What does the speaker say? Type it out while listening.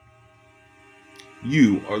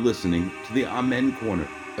You are listening to the Amen Corner,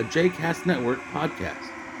 a JCast Network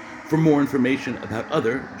podcast. For more information about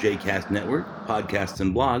other JCast Network podcasts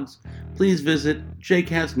and blogs, please visit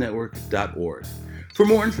jcastnetwork.org. For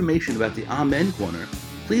more information about the Amen Corner,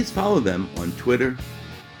 please follow them on Twitter,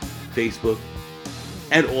 Facebook,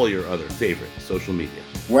 and all your other favorite social media.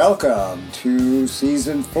 Welcome to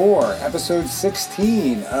Season 4, Episode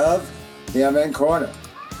 16 of the Amen Corner.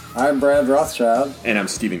 I'm Brad Rothschild. And I'm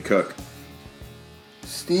Stephen Cook.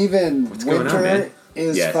 Stephen, What's going winter on, man?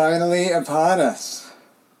 is finally upon us.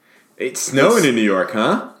 It's snowing in New York,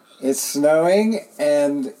 huh? It's snowing,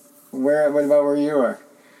 and what about where you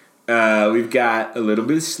are? We've got a little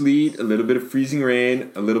bit of sleet, a little bit of freezing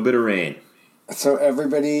rain, a little bit of rain. So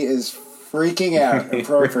everybody is freaking out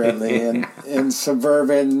appropriately in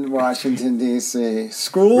suburban Washington, D.C.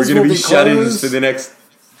 Schools We're going to be closed shut-ins for the next...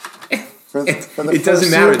 for the it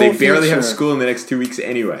doesn't matter. They barely future. have school in the next 2 weeks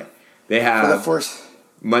anyway. They have...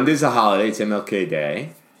 Monday's a holiday. It's MLK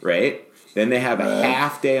Day, right? Then they have a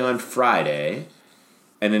half day on Friday,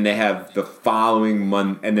 and then they have the following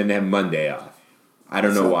month, and then they have Monday off. I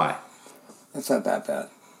don't know why. It's not that bad.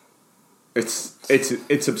 It's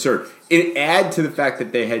absurd. It add to the fact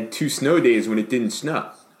that they had 2 snow days when it didn't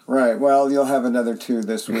snow. Right. Well, you'll have another 2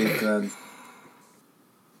 this week then.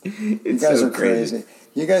 You guys are crazy.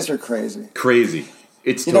 You guys are crazy. Crazy.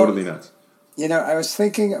 It's totally nuts. You know, I was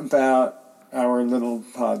thinking about our little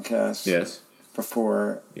podcast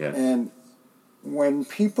before. Yeah. And when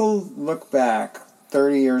people look back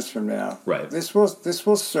 30 years from now, right. this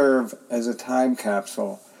will serve as a time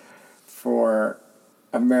capsule for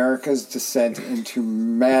America's descent into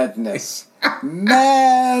madness.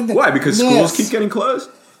 Madness. Why? Because schools keep getting closed?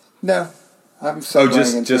 No. I'm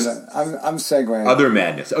segueing I'm segueing. Other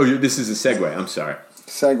madness. Oh, this is a segue. I'm sorry.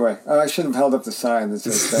 Segue. Oh, I should have held up the sign that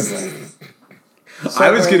says segue.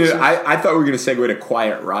 I thought we were gonna segue to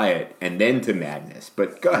Quiet Riot and then to madness,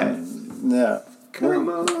 but go ahead. Yeah. Come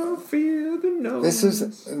on, feel the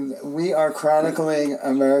noise. We are chronicling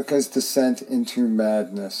America's descent into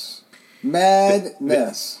madness.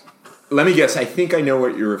 Madness. Let me guess. I think I know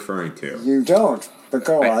what you're referring to. You don't, but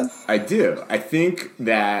go on. I do. I think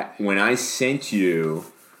that when I sent you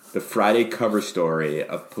the Friday cover story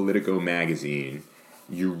of Politico magazine,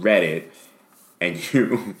 you read it and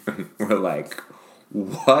you were like,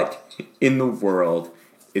 what in the world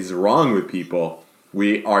is wrong with people?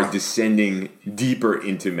 We are descending deeper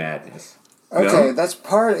into madness. Okay, no? That's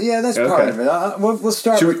part of it. We'll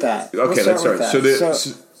start with that. Okay, let's start.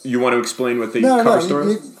 So you want to explain what the cover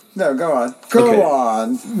story is? No, go on. Go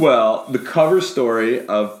on. Well, the cover story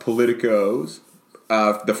of Politico's,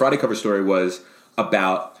 the Friday cover story was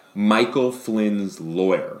about Michael Flynn's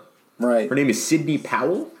lawyer. Right. Her name is Sidney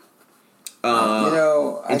Powell.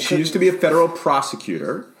 She used to be a federal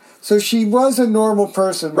prosecutor. So she was a normal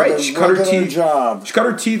person with a regular job. She cut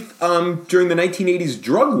her teeth during the 1980s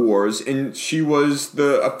drug wars, and she was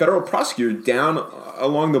a federal prosecutor down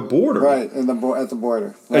along the border. Right, at the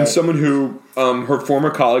border. Right. And someone who her former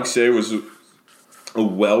colleagues say was a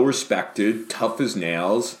well-respected, tough as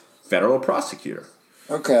nails federal prosecutor.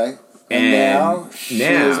 Okay. And now she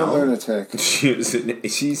is a lunatic. She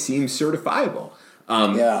seems certifiable.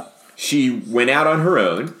 Yeah. She went out on her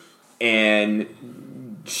own, and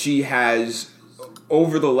she has,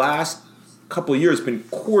 over the last couple of years, been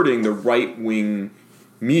courting the right-wing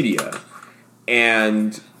media.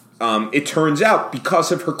 And it turns out,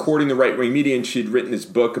 because of her courting the right-wing media, and she'd written this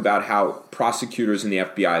book about how prosecutors and the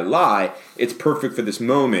FBI lie, it's perfect for this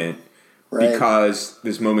moment, because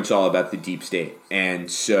this moment's all about the deep state. And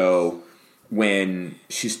so when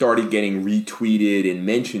she started getting retweeted and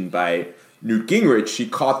mentioned by Newt Gingrich, she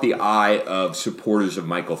caught the eye of supporters of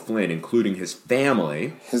Michael Flynn, including his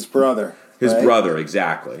family. His brother. His brother,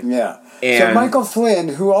 exactly. Yeah. So Michael Flynn,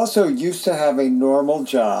 who also used to have a normal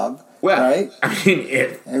job, right?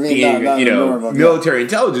 Military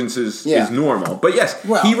intelligence is normal. But yes,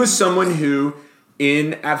 he was someone who,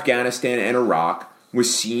 in Afghanistan and Iraq,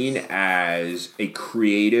 was seen as a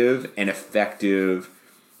creative and effective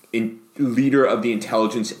leader of the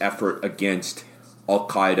intelligence effort against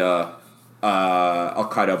Al-Qaeda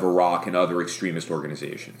of Iraq and other extremist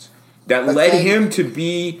organizations. That led him to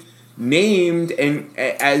be named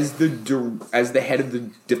as the head of the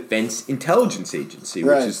Defense Intelligence Agency,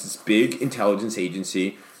 which is this big intelligence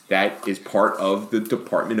agency that is part of the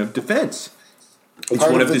Department of Defense. It's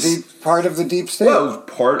part of the deep state. Well,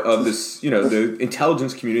 it's part of this, the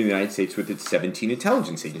intelligence community in the United States with its 17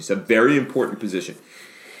 intelligence agencies. A very important position.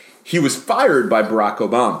 He was fired by Barack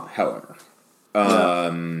Obama, however.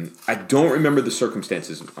 I don't remember the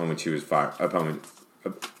circumstances on which he was fired.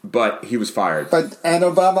 but he was fired. And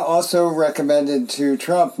Obama also recommended to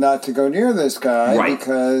Trump not to go near this guy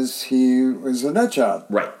because he was a nut job.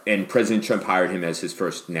 Right, and President Trump hired him as his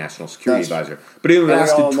first national security advisor. But it only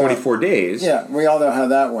lasted 24 days. Yeah, we all know how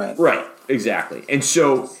that went. Right, exactly. And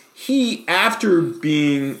so he, after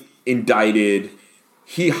being indicted,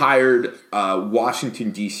 he hired a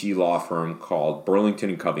Washington, D.C. law firm called Burlington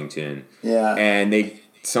and Covington. Yeah. And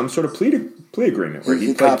some sort of plea agreement where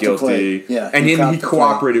he pled guilty. Yeah, and then he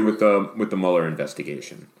cooperated with the Mueller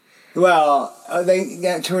investigation. Well,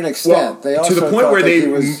 to an extent. They also to the point where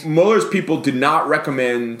Mueller's people did not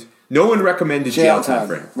recommend. No one recommended jail time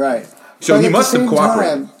for him. Right. So he must have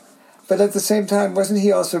cooperated. But at the same time, wasn't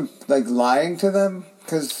he also lying to them?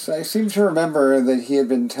 Because I seem to remember that he had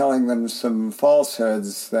been telling them some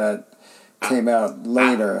falsehoods that came out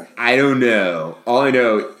later. I don't know. All I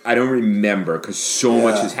know, I don't remember because so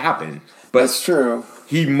much has happened. But that's true.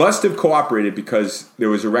 He must have cooperated because there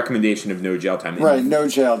was a recommendation of no jail time. Right, no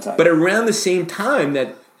jail time. But around the same time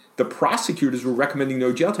that the prosecutors were recommending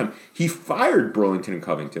no jail time, he fired Burlington and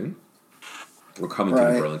Covington, or Covington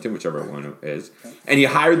and Burlington, whichever one it is, and he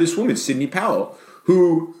hired this woman, Sidney Powell,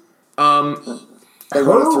 who her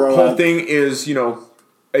whole thing is,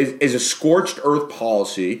 is a scorched earth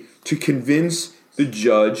policy to convince the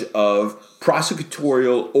judge of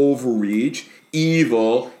prosecutorial overreach,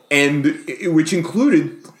 evil, and which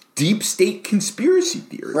included deep state conspiracy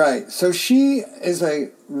theories. Right. So she is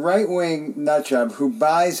a right-wing nutjob who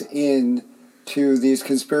buys into these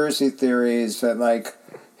conspiracy theories that,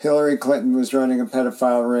 Hillary Clinton was running a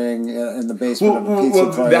pedophile ring in the basement of a pizza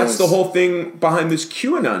place. That's the whole thing behind this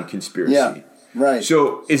QAnon conspiracy. Yeah, right.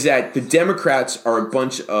 So is that the Democrats are a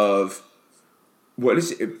bunch of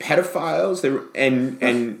pedophiles?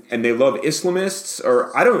 And they love Islamists,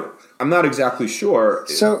 or I'm not exactly sure.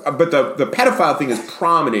 So, but the pedophile thing is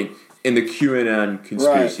prominent in the QAnon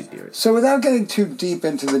conspiracy theory. So without getting too deep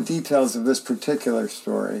into the details of this particular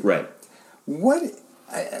story, right?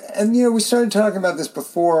 We started talking about this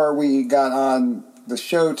before we got on the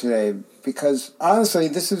show today, because honestly,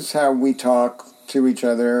 this is how we talk to each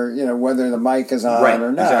other. Whether the mic is on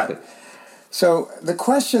or not. Exactly. So the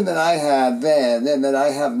question that I had then and that I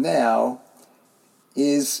have now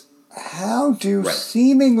is, how do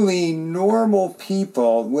seemingly normal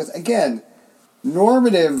people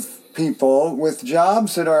normative people with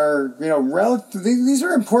jobs that are, these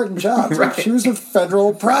are important jobs. Right. She was a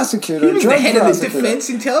federal prosecutor. He was the head of the Defense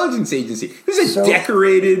Intelligence Agency. He was a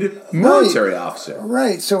decorated military officer.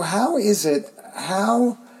 Right. So how is it,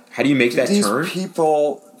 how do you make that turn? These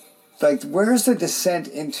people... where's the descent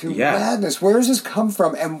into madness? Where does this come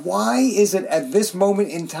from? And why is it at this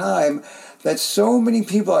moment in time that so many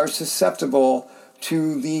people are susceptible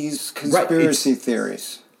to these conspiracy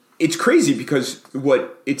theories? It's crazy because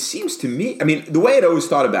what it seems to me, the way I'd always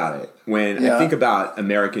thought about it when I think about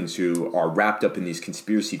Americans who are wrapped up in these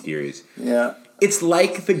conspiracy theories, it's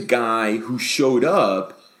like the guy who showed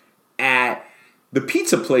up at the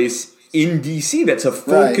pizza place in D.C. that's a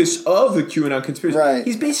focus of the QAnon conspiracy. Right.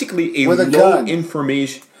 He's basically with a gun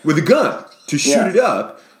to shoot it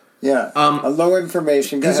up. Yeah. A low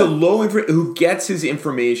information. He's a who gets his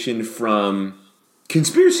information from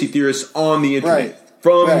conspiracy theorists on the internet.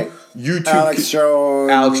 From YouTube. Alex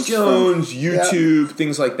Jones, YouTube,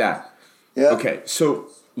 things like that. Yeah. Okay, so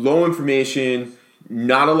low information,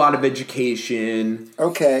 not a lot of education.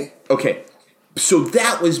 Okay. So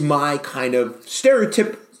that was my kind of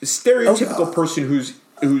stereotypical person who's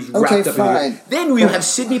wrapped up in it. Then we have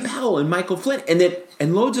Sidney Powell and Michael Flynn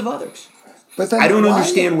and loads of others. But then I don't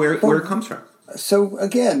understand where it comes from. So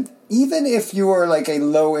again, even if you are a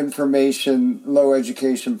low information, low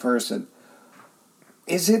education person,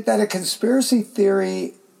 is it that a conspiracy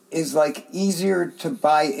theory is easier to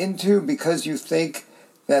buy into because you think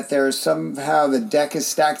that there's somehow the deck is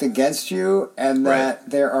stacked against you and that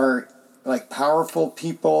there are powerful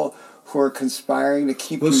people who are conspiring to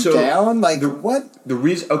keep you down? What? The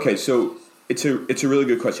reason? Okay, so it's a really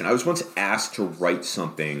good question. I was once asked to write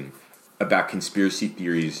something about conspiracy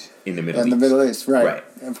theories in the Middle East. In the Middle East, right?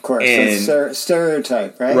 Of course, so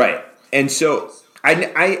stereotype, right? Right, and so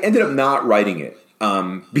I ended up not writing it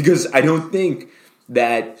because I don't think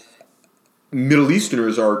that Middle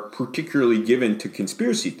Easterners are particularly given to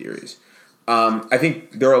conspiracy theories. I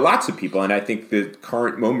think there are lots of people, and I think the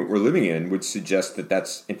current moment we're living in would suggest that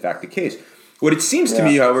that's in fact the case. What it seems to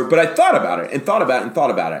me, however, but I thought about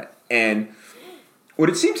it, and what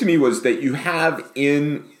it seemed to me was that you have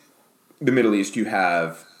in the Middle East, you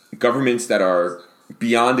have governments that are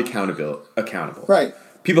beyond accountable. Right.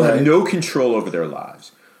 People have no control over their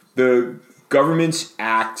lives. The governments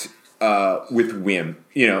act with whim,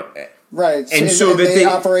 Right, and so that they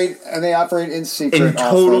operate in secret,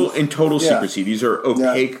 in total secrecy. These are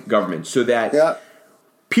opaque governments, so that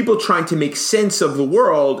people trying to make sense of the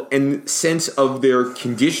world and sense of their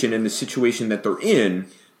condition and the situation that they're in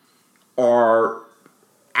are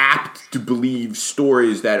apt to believe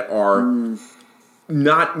stories that are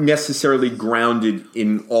not necessarily grounded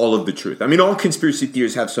in all of the truth. I mean, all conspiracy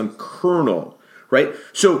theories have some kernel, right?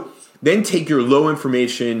 So then take your low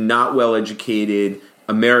information, not well educated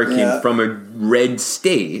American from a red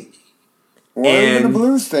state, or even a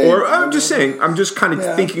blue state. Or I'm just saying, I'm just kind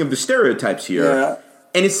of thinking of the stereotypes here,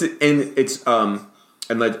 and it's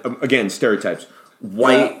again stereotypes.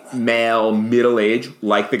 White male, middle age,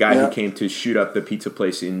 like the guy who came to shoot up the pizza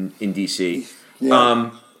place in DC,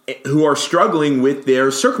 who are struggling with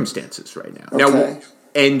their circumstances right now. Okay.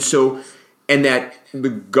 Now, and that the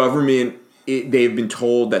government, they've been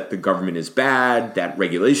told that the government is bad, that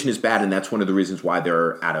regulation is bad, and that's one of the reasons why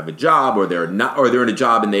they're out of a job, or they're not, or they're in a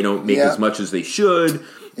job and they don't make as much as they should,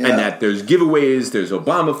 and that there's giveaways, there's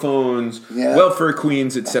Obama phones, welfare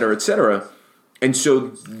queens, et cetera, et cetera. And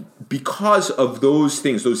so, because of those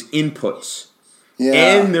things, those inputs,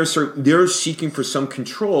 and they're seeking for some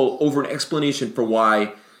control over an explanation for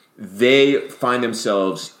why they find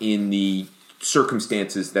themselves in the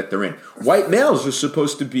circumstances that they're in. White males are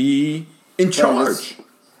supposed to be in charge,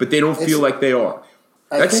 but they don't feel like they are.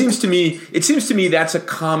 It seems to me that's a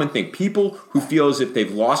common thing. People who feel as if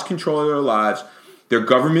they've lost control of their lives, their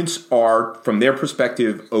governments are, from their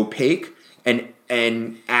perspective, opaque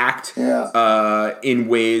and act in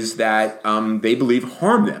ways that they believe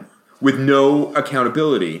harm them with no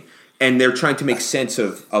accountability, and they're trying to make sense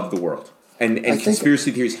of the world. And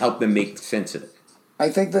conspiracy theories help them make sense of it. I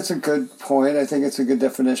think that's a good point. I think it's a good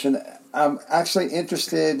definition. I'm actually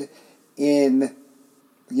interested in,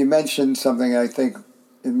 you mentioned something I think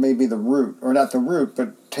it may be the root, or not the root,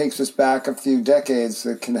 but takes us back a few decades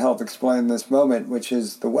that can help explain this moment, which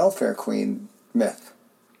is the welfare queen myth.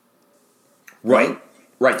 Right.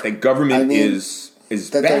 The government is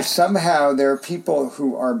that bad. There are people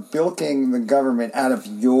who are bilking the government out of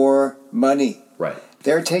your money. Right.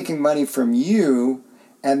 They're taking money from you,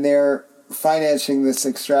 and they're financing this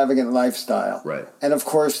extravagant lifestyle. Right. And of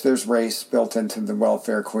course, there's race built into the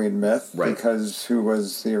welfare queen myth, because who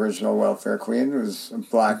was the original welfare queen? It was a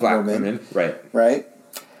black woman. Right.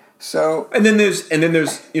 So, and then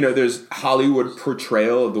there's Hollywood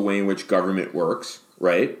portrayal of the way in which government works.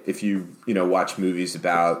 Right? If you watch movies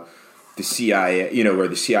about the CIA, where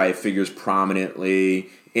the CIA figures prominently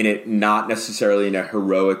in it, not necessarily in a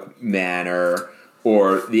heroic manner,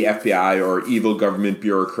 or the FBI or evil government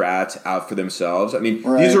bureaucrats out for themselves. I mean,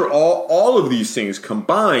 these are all of these things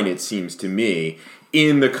combined, it seems to me,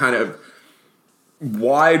 in the kind of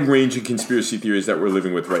wide-ranging conspiracy theories that we're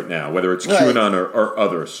living with right now, whether it's QAnon or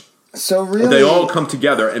others. So really, they all come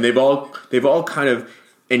together, and they've all kind of.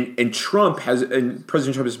 And President Trump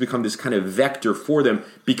has become this kind of vector for them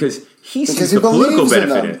because he sees the political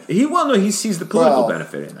benefit in it. He sees the political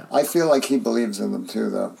benefit in them. I feel like he believes in them too,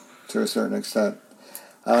 though, to a certain extent.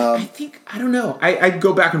 I don't know. I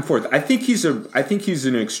go back and forth. I think he's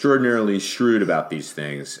an extraordinarily shrewd about these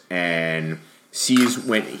things and sees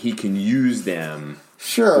when he can use them.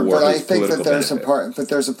 Sure, but I think that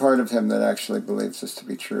there's a part of him that actually believes this to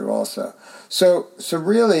be true also. So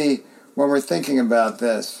really, when we're thinking about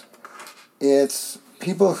this, it's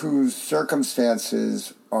people whose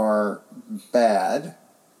circumstances are bad,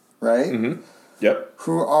 right? Mm-hmm. Yep.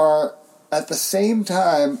 Who are, at the same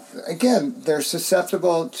time, again, they're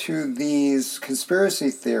susceptible to these conspiracy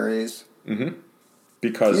theories. Mm-hmm.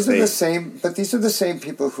 Because these are the same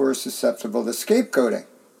people who are susceptible to scapegoating.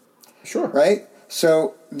 Sure. Right?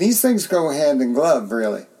 So these things go hand in glove,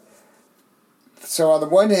 really. So on the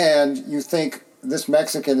one hand, you think, this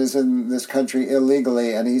Mexican is in this country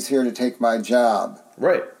illegally, and he's here to take my job.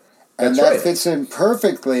 Right. And that fits in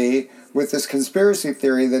perfectly with this conspiracy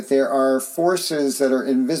theory that there are forces that are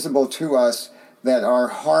invisible to us that are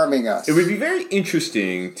harming us. It would be very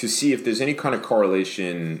interesting to see if there's any kind of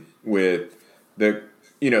correlation with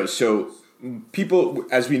so people,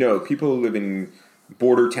 as we know, people who live in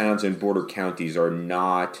border towns and border counties are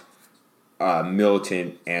not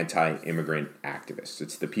militant anti-immigrant activists.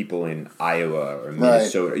 It's the people in Iowa or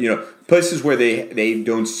Minnesota, places where they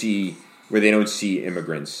don't see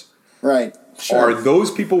immigrants. Right. Sure. Are those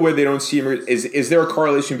people where they don't see immigrants? Is there a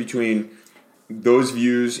correlation between those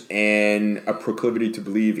views and a proclivity to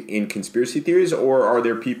believe in conspiracy theories, or are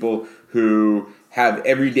there people who have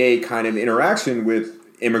everyday kind of interaction with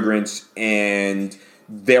immigrants and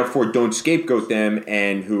therefore don't scapegoat them,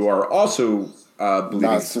 and who are also believing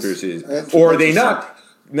conspiracies, or are they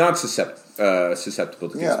not susceptible? susceptible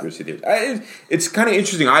to conspiracy theories. It's kind of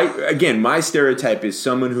interesting. My stereotype is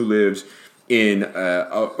someone who lives in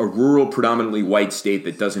a rural, predominantly white state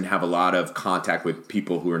that doesn't have a lot of contact with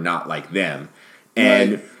people who are not like them,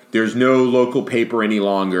 and there's no local paper any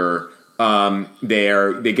longer.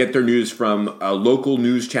 They get their news from a local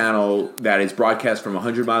news channel that is broadcast from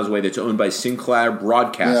 100 miles away that's owned by Sinclair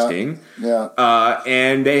Broadcasting.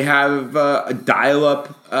 And they have a dial-up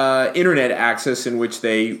internet access in which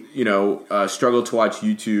they, struggle to watch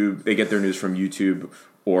YouTube. They get their news from YouTube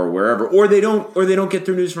or wherever, or they don't get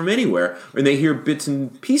their news from anywhere, and they hear bits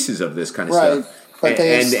and pieces of this kind of stuff. But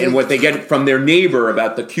and what they get from their neighbor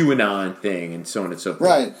about the QAnon thing and so on and so forth.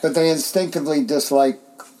 Right, but they instinctively dislike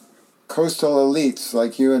coastal elites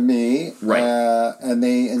like you and me, and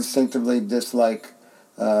they instinctively dislike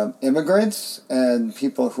immigrants and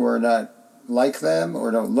people who are not like them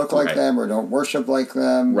or don't look like them or don't worship like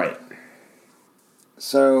them. Right.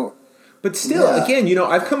 So, but still, again,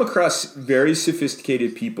 I've come across very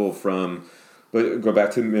sophisticated people from. But go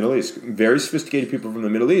back to the Middle East. Very sophisticated people from the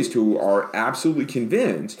Middle East who are absolutely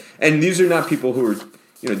convinced, and these are not people who are,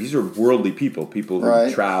 these are worldly people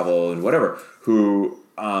who travel and whatever, who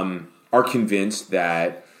are convinced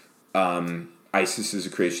that ISIS is a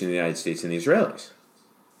creation of the United States and the Israelis.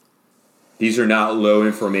 These are not low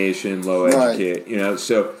information, low educated,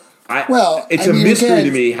 so it's a mystery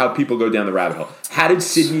to me how people go down the rabbit hole. How did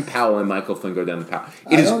Sidney Powell and Michael Flynn go down the path?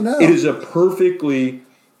 I don't know. It is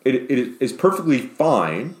perfectly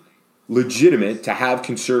fine, legitimate to have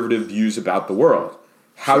conservative views about the world.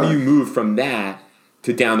 How do you move from that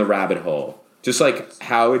to down the rabbit hole? Just like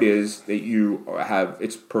how it is that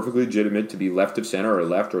it's perfectly legitimate to be left of center or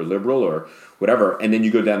left or liberal or whatever, and then you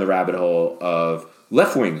go down the rabbit hole of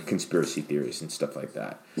left-wing conspiracy theories and stuff like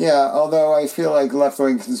that. Yeah, although I feel like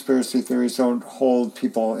left-wing conspiracy theories don't hold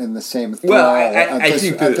people in the same thrall at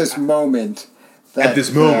this moment. At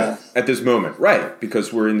this moment, right?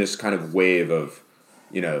 Because we're in this kind of wave of,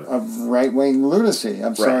 of right-wing lunacy.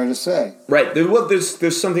 I'm sorry to say, right.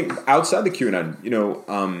 There's something outside the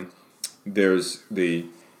QAnon. There's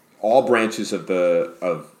all branches of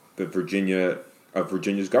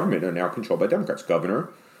Virginia's government are now controlled by Democrats. Governor,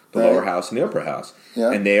 the lower house, and the upper house,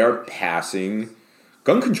 and they are passing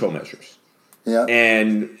gun control measures. Yeah,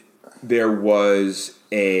 and there was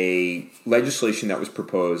a legislation that was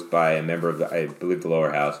proposed by a member of I believe the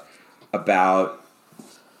lower house about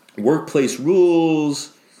workplace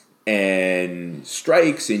rules and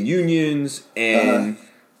strikes and unions, and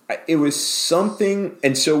it was something.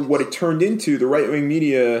 And so what it turned into, the right-wing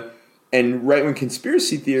media and right-wing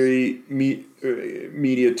conspiracy theory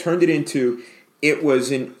media turned it into, it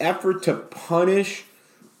was an effort to punish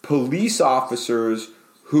police officers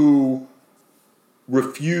who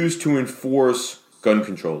refused to enforce gun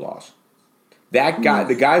control laws. That guy,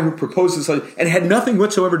 the guy who proposed this, and it had nothing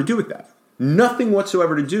whatsoever to do with that. Nothing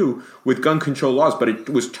whatsoever to do with gun control laws, but it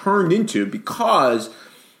was turned into because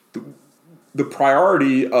the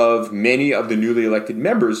priority of many of the newly elected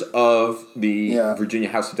members of the Virginia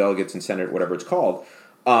House of Delegates and Senate, whatever it's called,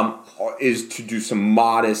 is to do some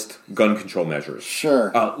modest gun control measures.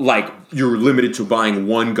 Sure. Like you're limited to buying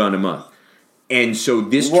one gun a month. And so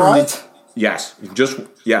this turned into... Yes.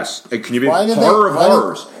 Can you be horror of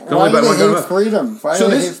horrors? Why do they hate freedom? So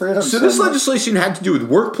this legislation had to do with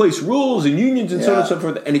workplace rules and unions and so on and so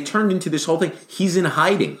forth, and it turned into this whole thing. He's in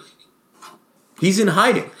hiding.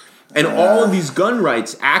 And all of these gun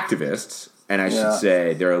rights activists, and I should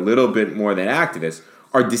say they're a little bit more than activists,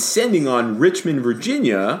 are descending on Richmond,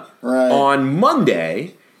 Virginia on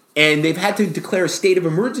Monday, and they've had to declare a state of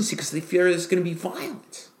emergency because they fear there's going to be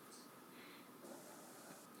violence.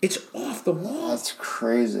 It's off the wall. That's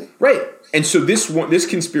crazy. Right. And so this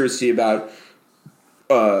conspiracy about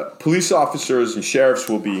police officers and sheriffs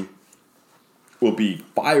will be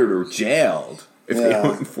fired or jailed if they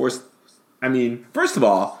don't enforce. I mean, first of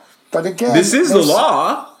all, but again, this is the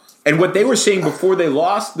law, and what they were saying before they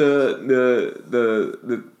lost before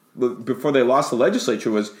they lost the legislature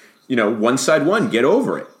was, one side won, get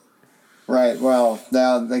over it. Right. Well,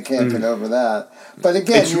 now they can't get over that. But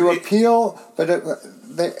again, you appeal, but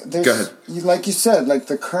there's, like you said, like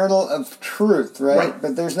the kernel of truth, right?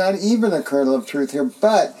 But there's not even a kernel of truth here.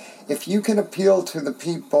 But if you can appeal to the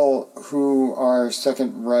people who are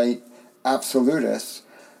second-right absolutists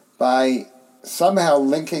by somehow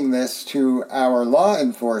linking this to our law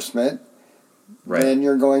enforcement, then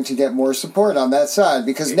you're going to get more support on that side.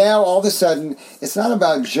 Because now, all of a sudden, it's not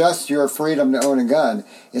about just your freedom to own a gun.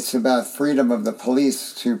 It's about freedom of the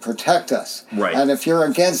police to protect us. Right. And if you're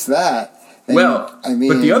against that...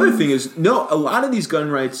 but the other thing is, a lot of these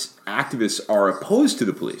gun rights activists are opposed to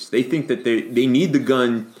the police. They think that they need the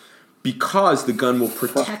gun because the gun will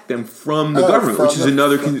protect them from the government, which is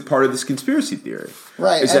another part of this conspiracy theory.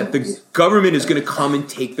 Right. Is that the government is going to come and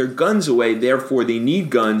take their guns away, therefore they need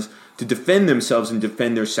guns to defend themselves and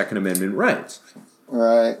defend their Second Amendment rights.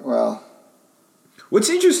 Right, well... What's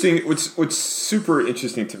interesting, what's super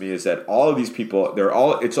interesting to me is that all of these people,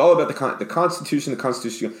 it's all about the Constitution,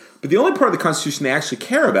 but the only part of the Constitution they actually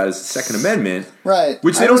care about is the Second Amendment, right?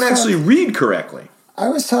 Which they don't actually read correctly. I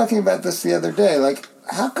was talking about this the other day. Like,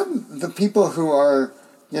 how come the people who are,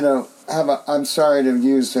 I'm sorry to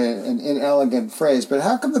use an inelegant phrase, but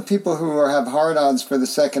how come the people who have hard-ons for the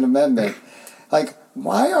Second Amendment, like,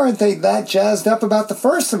 why aren't they that jazzed up about the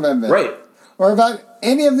First Amendment? Right. Or about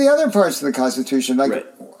any of the other parts of the Constitution? Like, right.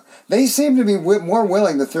 They seem to be more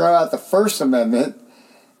willing to throw out the First Amendment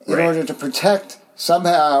in order to protect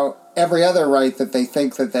somehow every other right that they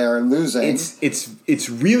think that they are losing. It's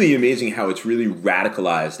really amazing how it's really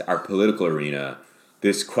radicalized our political arena.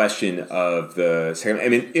 This question of the Second,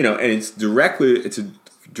 and it's directly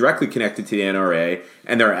connected to the NRA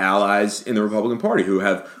and their allies in the Republican Party who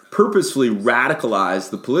have purposefully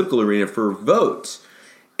radicalized the political arena for votes.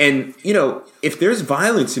 And, if there's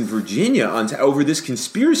violence in Virginia over this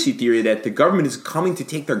conspiracy theory that the government is coming to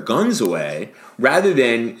take their guns away, rather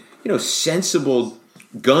than, sensible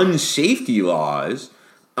gun safety laws,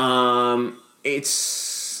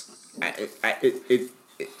 it's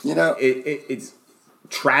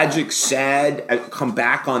tragic, sad, come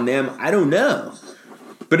back on them. I don't know.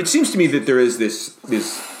 But it seems to me that there is this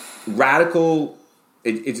radical,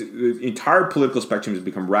 the entire political spectrum has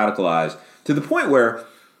become radicalized to the point where,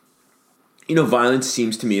 violence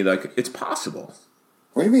seems to me like it's possible.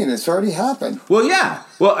 What do you mean? It's already happened. Well, yeah.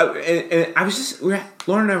 Well, and I was Lauren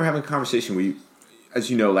and I were having a conversation. We, as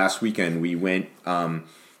you know, last weekend we went to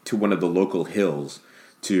one of the local hills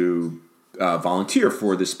to volunteer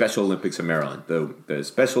for the Special Olympics of Maryland. The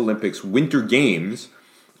Special Olympics Winter Games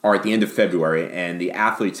are at the end of February, and the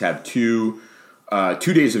athletes have two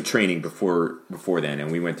days of training before then,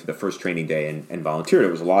 and we went to the first training day and volunteered.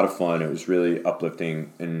 It was a lot of fun. It was really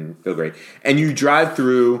uplifting and feel great. And you drive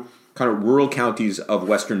through kind of rural counties of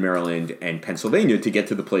Western Maryland and Pennsylvania to get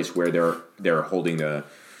to the place where they're holding the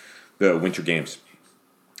Winter Games.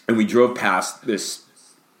 And we drove past this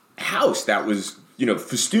house that was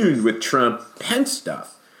festooned with Trump-Pence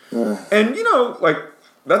stuff. And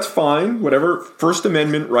that's fine. Whatever First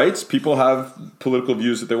Amendment rights, people have political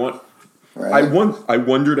views that they want. Right. I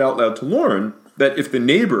wondered out loud to Lauren that if the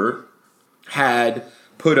neighbor had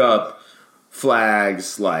put up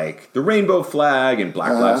flags like the rainbow flag and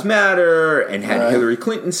Black Lives Matter and had Hillary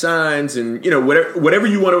Clinton signs and whatever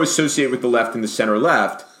you want to associate with the left and the center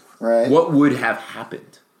left, what would have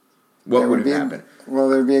happened? What would have happened? Well,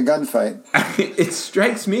 there'd be a gunfight. It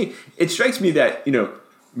strikes me that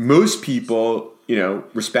most people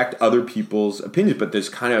respect other people's opinions, but there's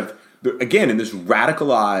kind of, again, in this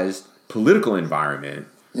radicalized political environment,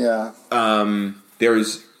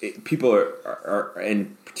 there's people are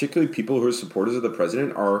and particularly people who are supporters of the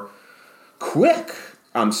president are quick,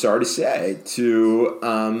 I'm sorry to say,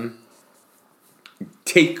 to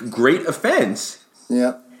take great offense.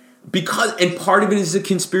 Yep. And part of it is a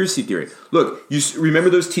conspiracy theory. Look, you remember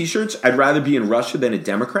those T-shirts? I'd rather be in Russia than a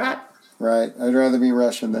Democrat. Right. I'd rather be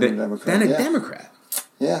Russian than a Democrat. Democrat.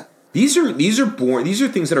 Yeah. These are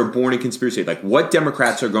things that are born in conspiracy. Like what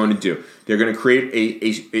Democrats are going to do. They're going to create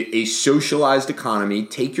a socialized economy,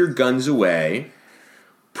 take your guns away,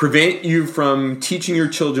 prevent you from teaching your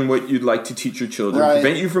children what you'd like to teach your children,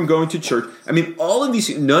 prevent you from going to church. I mean, all of these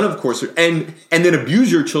things, none of course, and then abuse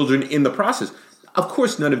your children in the process. Of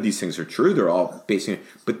course, none of these things are true. They're all based on,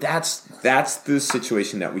 but that's the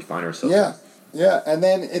situation that we find ourselves in. Yeah, and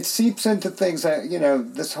then it seeps into things that,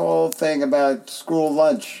 this whole thing about school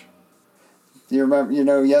lunch. You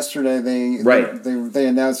remember, yesterday they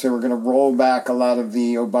announced they were going to roll back a lot more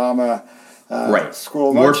Obama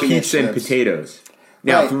school lunch pizza initiatives. And potatoes.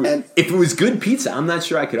 Now, if it was good pizza, I'm not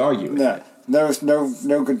sure I could argue with that.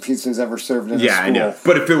 No good pizza is ever served in a school. Yeah, I know.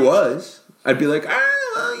 But if it was, I'd be like,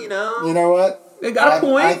 You know what? They got a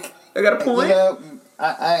point. They got a point.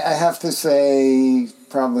 I have to say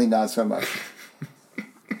probably not so much.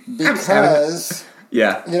 Because...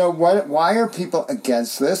 Yeah. Why are people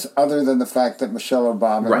against this other than the fact that Michelle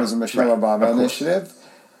Obama was a Michelle Obama initiative?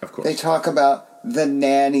 Of course. They talk about the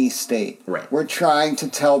nanny state. Right. We're trying to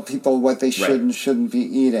tell people what they should and shouldn't be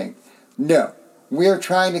eating. No. We are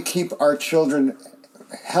trying to keep our children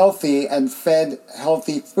healthy and fed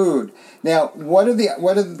healthy food. Now, what are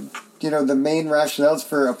the main rationales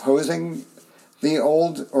for opposing the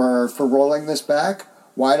old or for rolling this back?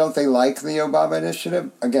 Why don't they like the Obama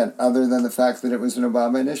initiative? Again, other than the fact that it was an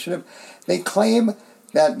Obama initiative. They claim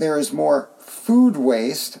that there is more food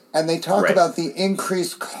waste, and they talk Right. about the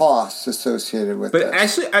increased costs associated with But this.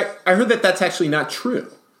 actually, I heard that that's actually not true.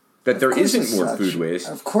 That there Of course isn't it's more not food true. waste.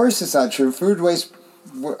 Of course it's not true. Food waste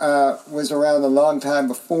was around a long time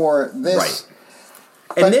before this. Right.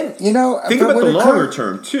 But, And then think but about what the longer occurred-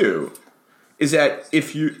 term too. Is that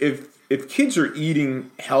if kids are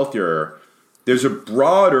eating healthier, there's a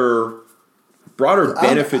broader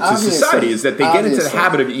benefit to Obviously. society. Is that they get into the Obviously.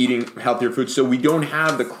 habit of eating healthier food, so we don't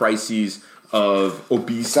have the crises of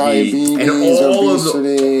obesity Diabetes, and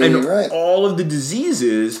obesity, right. all of the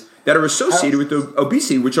diseases that are associated with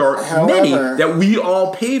obesity, which are many However- that we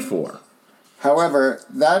all pay for. However,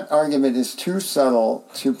 that argument is too subtle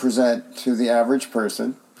to present to the average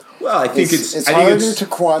person. Well, I think It's I think harder to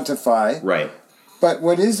quantify. right. But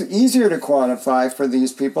what is easier to quantify for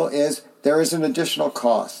these people is there is an additional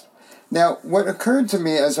cost. Now, what occurred to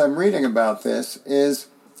me as I'm reading about this is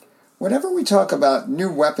whenever we talk about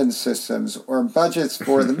new weapon systems or budgets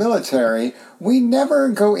for the military, we never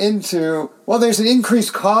go into, well, there's an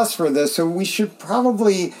increased cost for this, so we should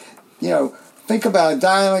probably, think about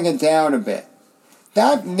dialing it down a bit.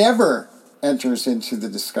 That never enters into the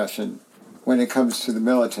discussion when it comes to the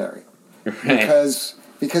military. Right.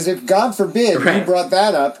 Because if, God forbid, you Right. brought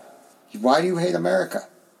that up, why do you hate America?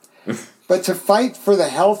 But to fight for the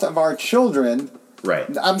health of our children, Right.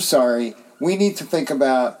 I'm sorry, we need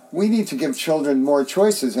to give children more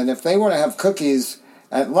choices. And if they want to have cookies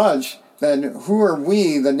at lunch, then who are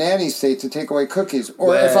we, the nanny state, to take away cookies?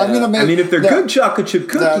 Or if I'm going to make... if they're good chocolate chip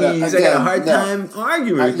cookies, I got a hard no. time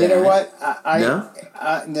arguing with You that. know what? No?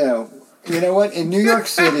 No. You know what? In New York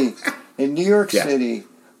City, Yeah. City,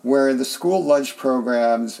 where the school lunch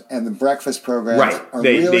programs and the breakfast programs Right. are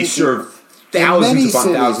They really serve in thousands many upon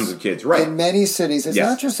cities- thousands of kids. Right. In many cities, it's Yes.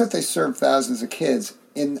 not just that they serve thousands of kids.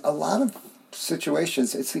 In a lot of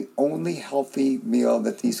situations, it's the only healthy meal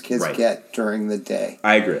that these kids Right. get during the day.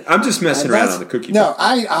 I agree. I'm just messing And around that's- on the cookie. No,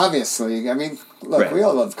 thing. look, Right. we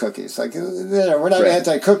all love cookies. We're not Right.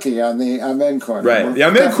 anti-cookie on the Amen Corner. Right. We're The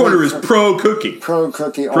Amen Corner is definitely pro-cookie.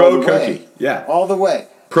 pro-cookie all Pro the cookie. way. Yeah. All the way.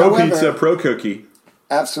 Pro-pizza, However, pro-cookie.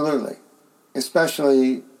 absolutely.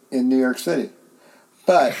 Especially in New York City.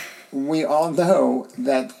 But we all know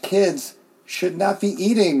that kids should not be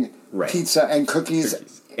eating Right. pizza and cookies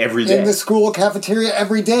Every day. in the school cafeteria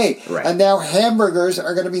every day. Right. And now hamburgers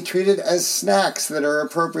are going to be treated as snacks that are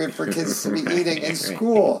appropriate for kids to be eating in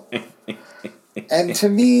school. And to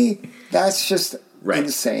me, that's just Right.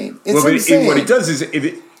 insane. It's Well, but insane. what it does is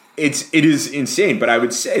it is insane. But I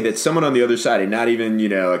would say that someone on the other side, and not even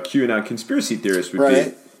a QAnon conspiracy theorist, would be,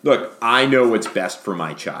 Right. look, I know what's best for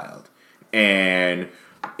my child, and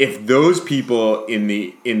if those people in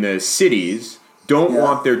the cities don't Yeah.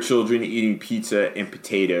 want their children eating pizza and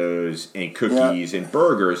potatoes and cookies and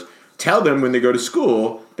burgers, tell them when they go to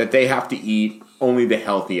school that they have to eat only the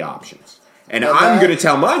healthy options. And I'm going to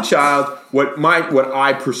tell my child what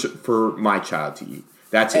I prefer my child to eat.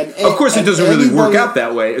 That's it. And Of course, it doesn't really work anybody- out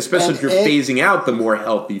that way, especially if you're and phasing out the more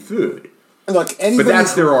healthy food. Look, But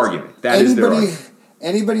that's their argument. That is their argument.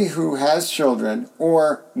 Anybody who has children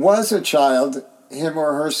or was a child, him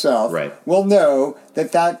or herself, Right. will know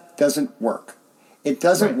that doesn't work. It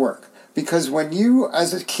doesn't Right. work. Because when you,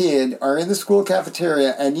 as a kid, are in the school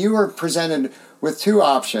cafeteria and you are presented with two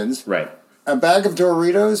options, Right. a bag of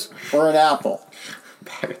Doritos or an apple,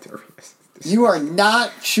 you are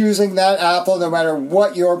not choosing that apple no matter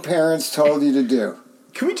what your parents told you to do.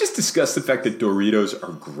 Can we just discuss the fact that Doritos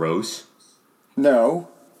are gross? No,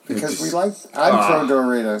 because Just- I'm pro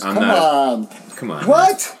Doritos. I'm Come not- on. Come on.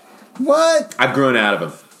 What? What? I've grown out of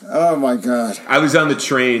them. Oh my God. I was on the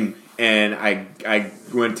train and I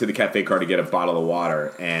went to the cafe car to get a bottle of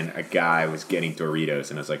water, and a guy was getting Doritos,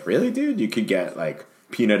 and I was like, "Really, dude? You could get like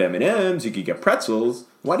peanut M&Ms, you could get pretzels.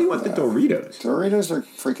 Why do you want the Doritos?" Doritos are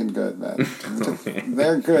freaking good, man.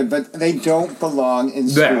 They're good, but they don't belong in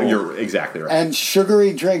school. That, you're exactly right. And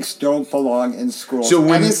sugary drinks don't belong in school. So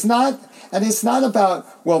when- and it's not about,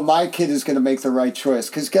 well, my kid is going to make the right choice,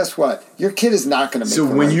 because guess what? Your kid is not going to make So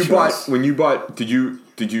the when right you choice. bought, did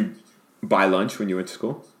you buy lunch when you went to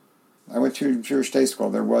school? I went to Jewish day school.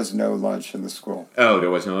 There was no lunch in the school. Oh, there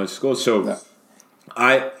was no lunch at school. So No.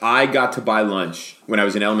 I got to buy lunch when I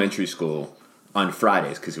was in elementary school on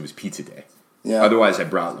Fridays because it was pizza day. Yeah. Otherwise, I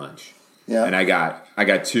brought lunch. Yeah. And I got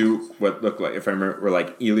two what looked like, if I remember, were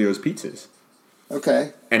like Elio's pizzas.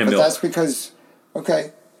 Okay. And a but milk.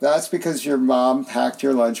 that's because your mom packed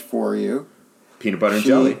your lunch for you. Peanut butter and She-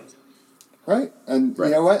 jelly. Right. And Right.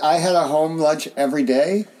 you know what? I had a home lunch every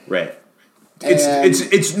day. Right. And-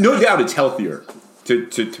 It's no doubt it's healthier to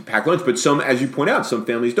pack lunch, but some, as you point out, some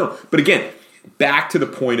families don't. But again, back to the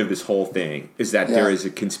point of this whole thing is that Yeah. there is a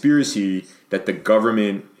conspiracy that the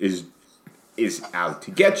government is out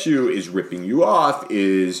to get you, is ripping you off,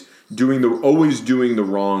 is always doing the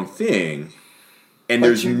wrong thing, and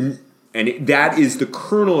that is the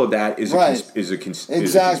kernel of that is Right. a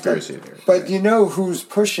conspiracy theory. But you know who's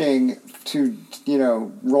pushing to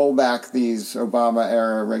roll back these Obama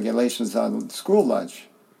era regulations on school lunch?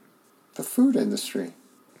 The food industry.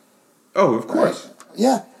 Oh, of course. Right?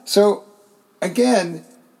 Yeah. So again,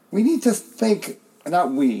 we need to think,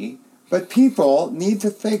 not we, but people need to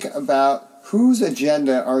think about whose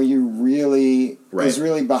agenda are you really is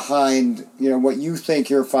really behind, what you think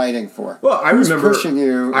you're fighting for. Well, Who's pushing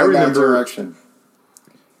you in that direction.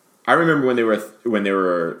 I remember when there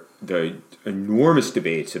were the enormous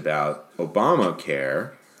debates about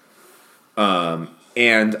Obamacare,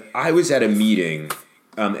 and I was at a meeting.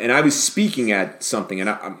 And I was speaking at something,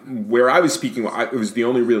 and where I was speaking, it was the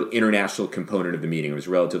only real international component of the meeting. It was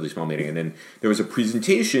a relatively small meeting. And then there was a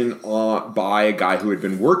presentation by a guy who had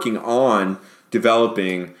been working on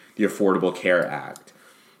developing the Affordable Care Act.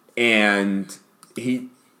 And he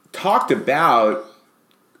talked about,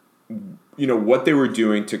 what they were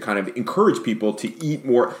doing to kind of encourage people to eat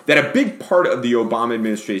more, that a big part of the Obama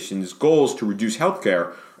administration's goals to reduce health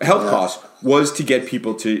costs was to get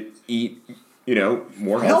people to eat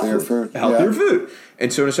more healthier food,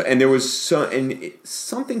 and so and there was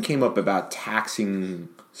something came up about taxing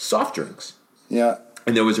soft drinks. Yeah,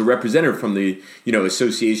 and there was a representative from the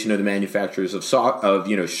Association of the Manufacturers of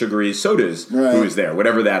sugary sodas who was there,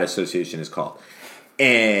 whatever that association is called,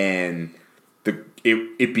 and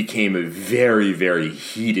it became a very, very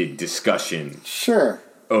heated discussion. Sure.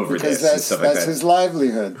 Over because this, that's his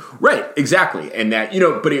livelihood. Right, exactly, and that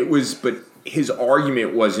but his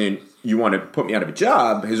argument wasn't, you want to put me out of a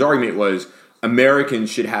job. His argument was Americans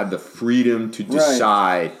should have the freedom to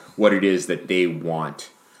decide what it is that they want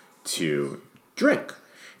to drink.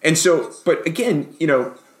 And so, but again,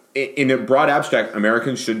 in a broad abstract,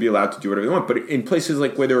 Americans should be allowed to do whatever they want. But in places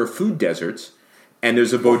like where there are food deserts and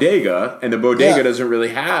there's a bodega, and the bodega doesn't really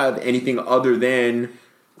have anything other than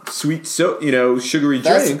sugary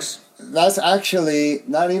drinks. That's actually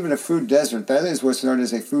not even a food desert. That is what's known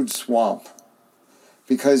as a food swamp.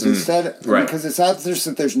 Because because it's not just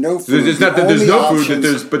that there's no food. It's not that there's no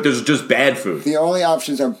food, but there's just bad food. The only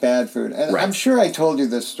options are bad food. And I'm sure I told you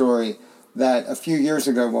this story that a few years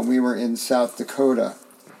ago when we were in South Dakota,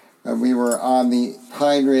 and we were on the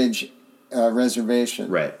Pine Ridge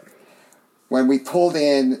reservation. Right. When we pulled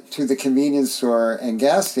in to the convenience store and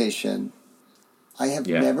gas station, I have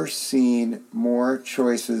never seen more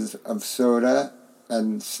choices of soda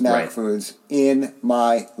and snack foods in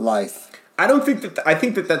my life. I think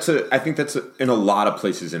that's in a lot of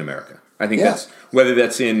places in America. I think that's whether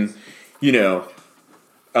that's in,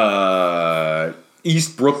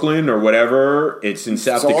 East Brooklyn or whatever. It's in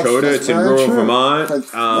South Dakota. It's in rural Vermont.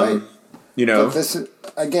 But this is,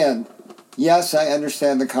 again, yes, I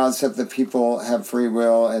understand the concept that people have free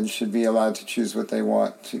will and should be allowed to choose what they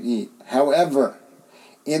want to eat. However,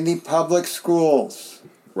 in the public schools,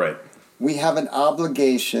 we have an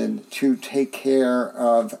obligation to take care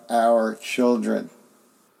of our children.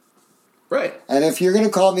 Right. And if you're going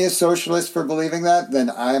to call me a socialist for believing that,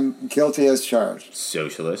 then I'm guilty as charged.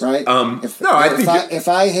 Socialist. Right? If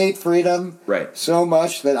I hate freedom so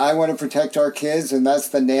much that I want to protect our kids and that's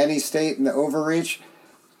the nanny state and the overreach,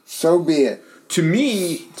 so be it. To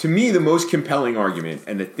me, the most compelling argument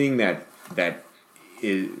and the thing that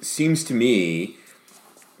seems to me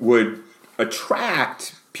would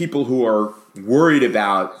attract people who are worried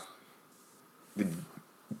about the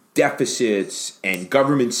deficits and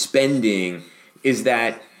government spending is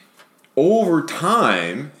that over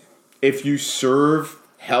time, if you serve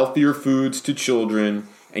healthier foods to children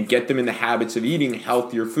and get them in the habits of eating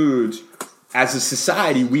healthier foods, as a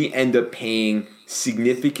society, we end up paying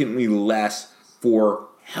significantly less for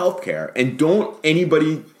healthcare. And don't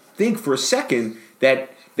anybody think for a second that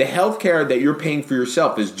the healthcare that you're paying for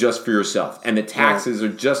yourself is just for yourself, and the taxes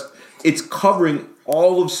are it's covering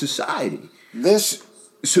all of society. And that's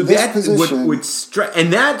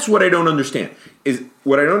what I don't understand.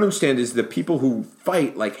 What I don't understand is the people who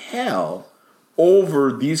fight like hell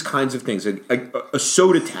over these kinds of things, a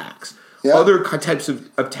soda tax, other types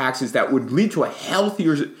of taxes that would lead to a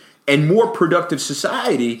healthier and more productive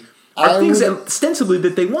society, are things ostensibly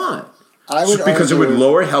that they want. Because it would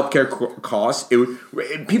lower healthcare costs.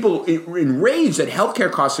 People enraged that healthcare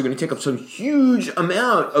costs are going to take up some huge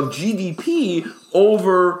amount of GDP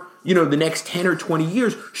over the next 10 or 20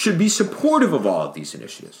 years, should be supportive of all of these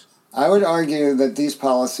initiatives. I would argue that these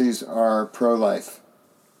policies are pro-life.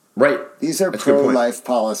 Right. These are pro-life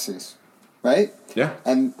policies. right? Yeah.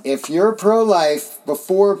 And if you're pro-life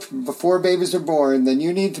before babies are born, then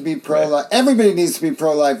you need to be pro-life. Right. Everybody needs to be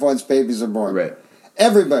pro-life once babies are born. Right.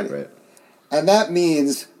 Everybody. Right. And that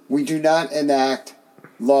means we do not enact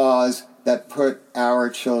laws that put our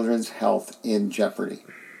children's health in jeopardy.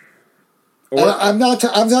 Or I'm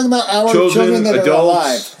talking about our children that adults, are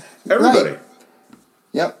alive. Everybody. Right.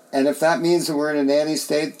 Yep. And if that means that we're in a nanny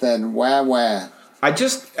state, then wah. I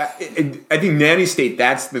think nanny state,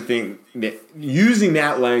 that's the thing. That using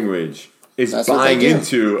that language is buying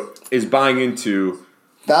into.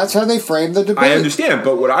 That's how they frame the debate. I understand,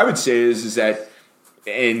 but what I would say is that,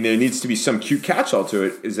 and there needs to be some cute catch-all to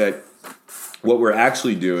it, is that what we're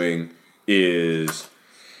actually doing is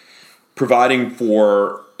providing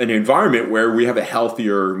for an environment where we have a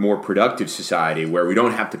healthier, more productive society, where we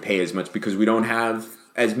don't have to pay as much because we don't have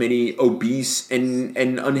as many obese and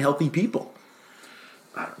unhealthy people.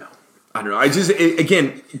 I don't know.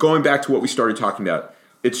 Again, going back to what we started talking about,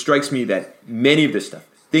 it strikes me that many of this stuff,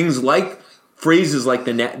 things like phrases like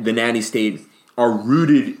the nanny state, are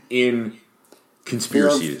rooted in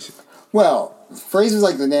conspiracies. Well, phrases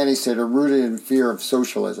like the nanny state are rooted in fear of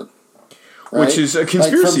socialism. Right? Which is a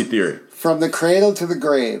conspiracy theory. From the cradle to the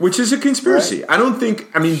grave. Which is a conspiracy. Right?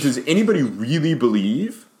 Does anybody really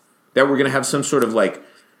believe that we're going to have some sort of like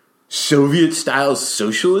Soviet-style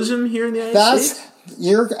socialism here in the United States?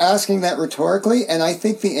 You're asking that rhetorically, and I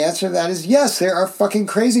think the answer to that is yes, there are fucking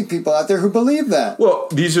crazy people out there who believe that. Well,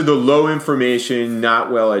 these are the low information,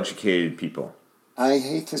 not well educated people. I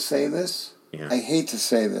hate to say this. Yeah. I hate to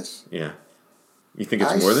say this. Yeah. You think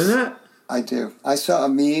it's more than that? I do. I saw a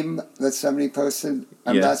meme that somebody posted.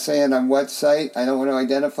 I'm not saying on what site. I don't want to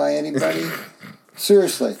identify anybody.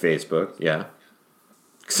 Seriously. Facebook, yeah.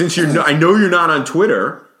 Since I know you're not on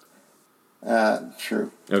Twitter.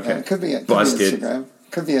 True. Okay. It could be Busted. Instagram.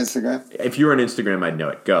 Could be Instagram. If you were on Instagram, I'd know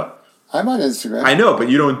it. Go. I'm on Instagram. I know, but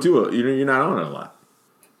you don't do it. You're not on it a lot.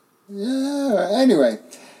 Yeah. Anyway.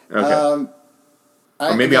 Okay.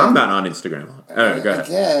 Or maybe I'm not on Instagram. All right, go ahead.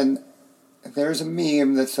 Again, there's a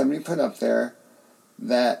meme that somebody put up there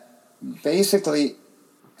that basically,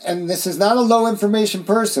 and this is not a low information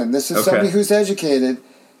person. This is somebody who's educated,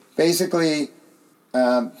 basically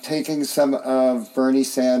taking some of Bernie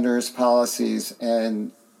Sanders' policies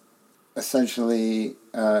and essentially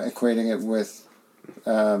equating it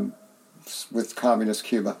with communist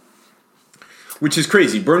Cuba. Which is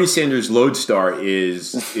crazy. Bernie Sanders' lodestar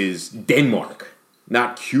is Denmark,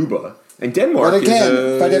 not Cuba. And Denmark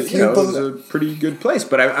is a pretty good place.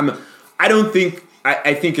 But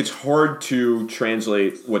I think it's hard to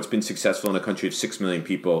translate what's been successful in a country of 6 million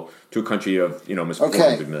people to a country of almost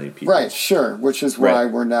 400 million people. Right, sure, which is why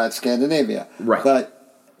we're not Scandinavia. Right.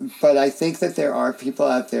 But I think that there are people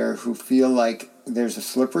out there who feel like there's a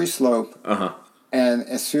slippery slope. Uh-huh. And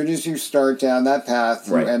as soon as you start down that path,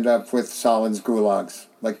 you end up with Stalin's gulags.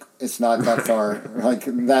 Like, it's not that far. Like,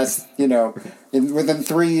 that's, within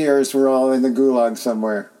 3 years, we're all in the gulag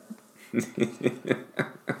somewhere.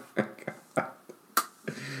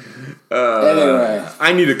 Anyway.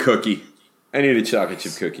 I need a cookie. I need a chocolate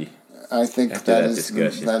chip cookie. I think that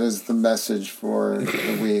is the message for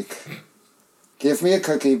the week. Give me a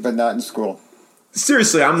cookie, but not in school.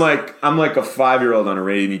 Seriously, I'm like a 5-year-old on a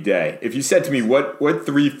rainy day. If you said to me what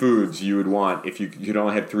 3 foods you would want if you could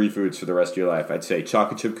only have 3 foods for the rest of your life, I'd say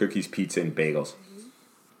chocolate chip cookies, pizza, and bagels.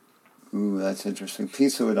 Ooh, that's interesting.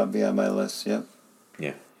 Pizza would be on my list. Yep.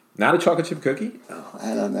 Yeah. Not a chocolate chip cookie? Oh,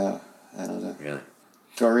 I don't know. Really?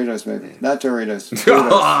 Doritos, maybe. Not Doritos.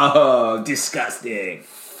 Oh, disgusting.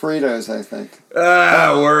 Fritos, I think.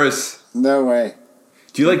 Worse. No way.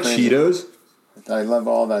 Do you like Cheetos? I love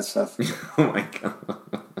all that stuff. Oh my god.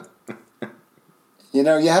 You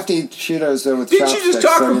have to eat Cheetos though with Didn't chopsticks. you just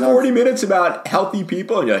talk for 40 minutes about healthy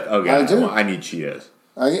people? And you're like, okay, I need Cheetos.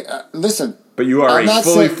 Listen. But you are a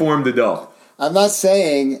fully formed adult. I'm not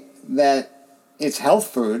saying that it's health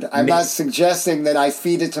food. I'm not suggesting that I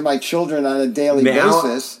feed it to my children on a daily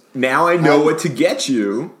basis. Now I know what to get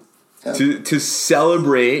you to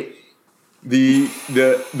celebrate the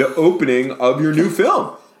opening of your new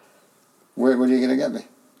film. What are you going to get me?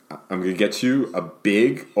 I'm going to get you a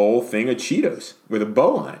big old thing of Cheetos with a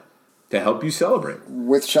bow on it to help you celebrate.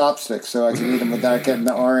 With chopsticks, so I can eat them without getting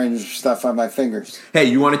the orange stuff on my fingers. Hey,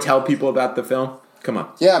 you want to tell people about the film? Come on.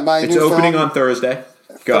 Yeah, it's opening on Thursday.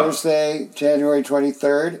 Go. Thursday, January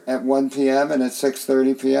 23rd at 1 p.m. and at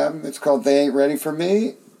 6:30 p.m. It's called They Ain't Ready for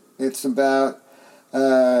Me. It's about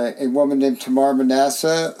a woman named Tamar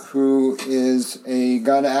Manasseh, who is a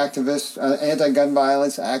gun activist, anti-gun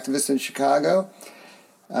violence activist in Chicago.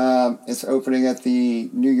 It's opening at the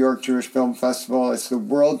New York Jewish Film Festival. It's the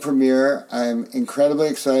world premiere. I'm incredibly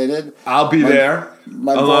excited. I'll be there,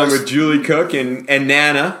 along boy, with Julie Cook and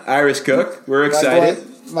Nana, Iris Cook. We're excited.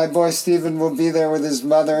 My boy Stephen will be there with his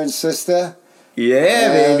mother and sister.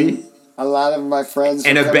 Yeah, baby. A lot of my friends.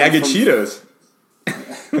 And a bag of Cheetos.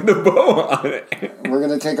 With a bow on it. We're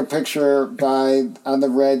going to take a picture on the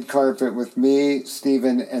red carpet with me,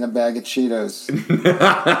 Stephen, and a bag of Cheetos.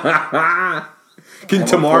 Can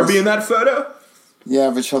Tamar be in that photo?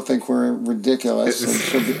 Yeah, but she'll think we're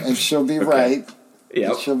ridiculous. And she'll be right.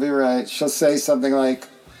 Yeah. She'll be right. She'll say something like,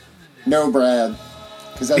 "No, Brad."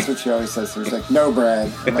 Because that's what she always says. She's like, "No, Brad."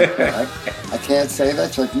 I'm like, I can't say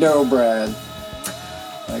that. She's like, "No, Brad."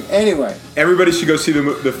 Like, anyway. Everybody should go see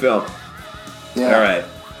the film. Yeah. All right.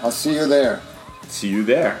 I'll see you there. See you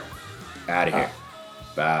there. Out of here.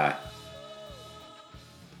 Bye.